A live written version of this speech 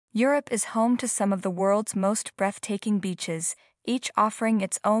Europe is home to some of the world's most breathtaking beaches, each offering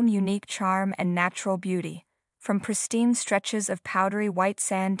its own unique charm and natural beauty. From pristine stretches of powdery white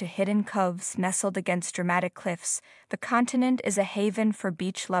sand to hidden coves nestled against dramatic cliffs, the continent is a haven for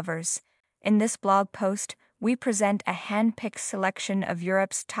beach lovers. In this blog post, we present a hand-picked selection of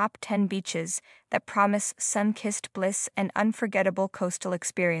Europe's top 10 beaches that promise sun-kissed bliss and unforgettable coastal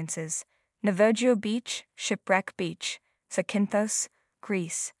experiences. Navoglio Beach, Shipwreck Beach, Zakynthos,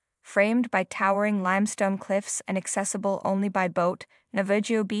 Greece. Framed by towering limestone cliffs and accessible only by boat,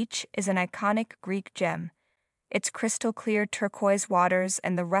 Navoglio Beach is an iconic Greek gem. Its crystal-clear turquoise waters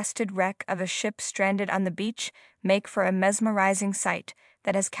and the rusted wreck of a ship stranded on the beach make for a mesmerizing sight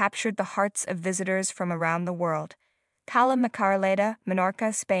that has captured the hearts of visitors from around the world. Cala Macareleda,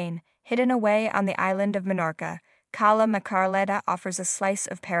 Menorca, Spain. Hidden away on the island of Menorca, Cala Macareleda offers a slice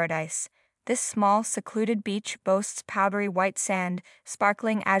of paradise. This small, secluded beach boasts powdery white sand,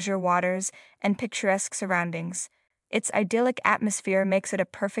 sparkling azure waters, and picturesque surroundings. Its idyllic atmosphere makes it a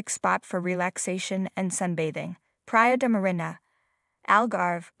perfect spot for relaxation and sunbathing. Praia da Marina,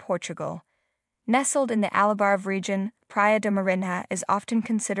 Algarve, Portugal. Nestled in the Algarve region, Praia da Marina is often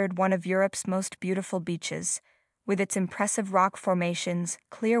considered one of Europe's most beautiful beaches. With its impressive rock formations,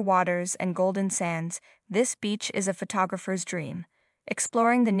 clear waters, and golden sands, this beach is a photographer's dream.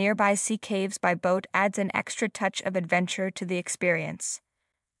 Exploring the nearby sea caves by boat adds an extra touch of adventure to the experience.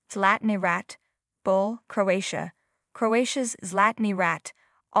 Zlatni Rat, Bull, Croatia. Croatia's Zlatni Rat,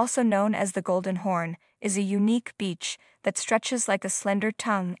 also known as the Golden Horn, is a unique beach that stretches like a slender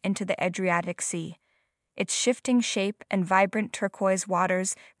tongue into the Adriatic Sea. Its shifting shape and vibrant turquoise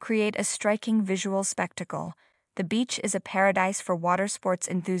waters create a striking visual spectacle. The beach is a paradise for water sports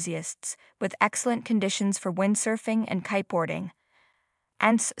enthusiasts, with excellent conditions for windsurfing and kiteboarding.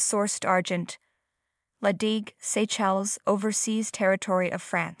 Anse-Source d'Argent, La Digue, Seychelles, overseas territory of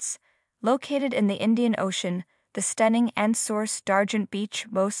France. Located in the Indian Ocean, the stunning Anse-Source d'Argent beach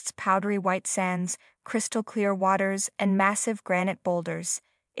boasts powdery white sands, crystal-clear waters, and massive granite boulders.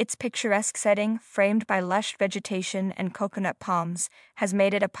 Its picturesque setting, framed by lush vegetation and coconut palms, has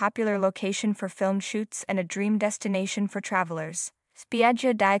made it a popular location for film shoots and a dream destination for travelers.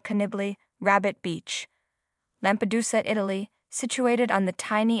 Spiaggia dei Canibali, Rabbit Beach. Lampedusa, Italy. Situated on the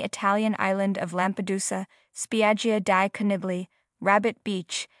tiny Italian island of Lampedusa, Spiaggia dei Canibali, Rabbit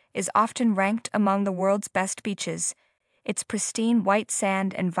Beach, is often ranked among the world's best beaches. Its pristine white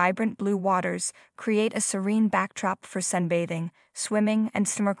sand and vibrant blue waters create a serene backdrop for sunbathing, swimming, and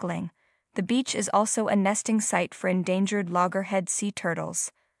snorkeling. The beach is also a nesting site for endangered loggerhead sea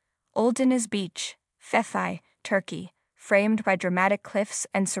turtles. Ölüdeniz Beach, Fethiye, Turkey. Framed by dramatic cliffs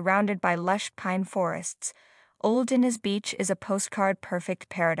and surrounded by lush pine forests, Ölüdeniz Beach is a postcard-perfect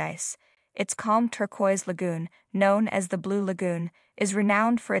paradise. Its calm turquoise lagoon, known as the Blue Lagoon, is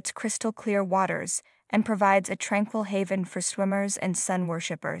renowned for its crystal-clear waters and provides a tranquil haven for swimmers and sun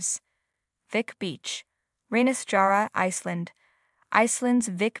worshippers. Vik Beach, Reynisfjara, Iceland. Iceland's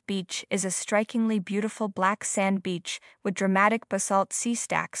Vik Beach is a strikingly beautiful black sand beach with dramatic basalt sea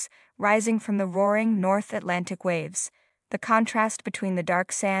stacks rising from the roaring North Atlantic waves. The contrast between the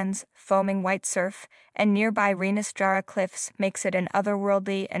dark sands, foaming white surf, and nearby Reynisfjara cliffs makes it an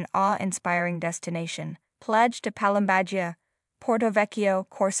otherworldly and awe-inspiring destination. Plage de Palambaggia, Porto Vecchio,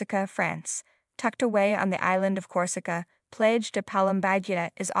 Corsica, France. Tucked away on the island of Corsica, Plage de Palambaggia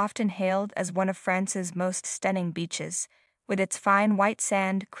is often hailed as one of France's most stunning beaches. With its fine white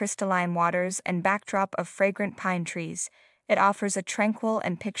sand, crystalline waters, and backdrop of fragrant pine trees, it offers a tranquil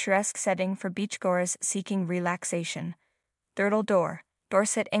and picturesque setting for beachgoers seeking relaxation. Durdle Door,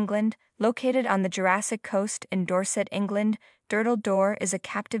 Dorset, England. Located on the Jurassic Coast in Dorset, England, Durdle Door is a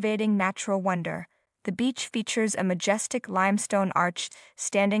captivating natural wonder. The beach features a majestic limestone arch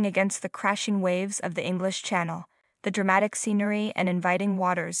standing against the crashing waves of the English Channel. The dramatic scenery and inviting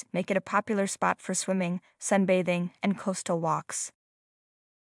waters make it a popular spot for swimming, sunbathing, and coastal walks.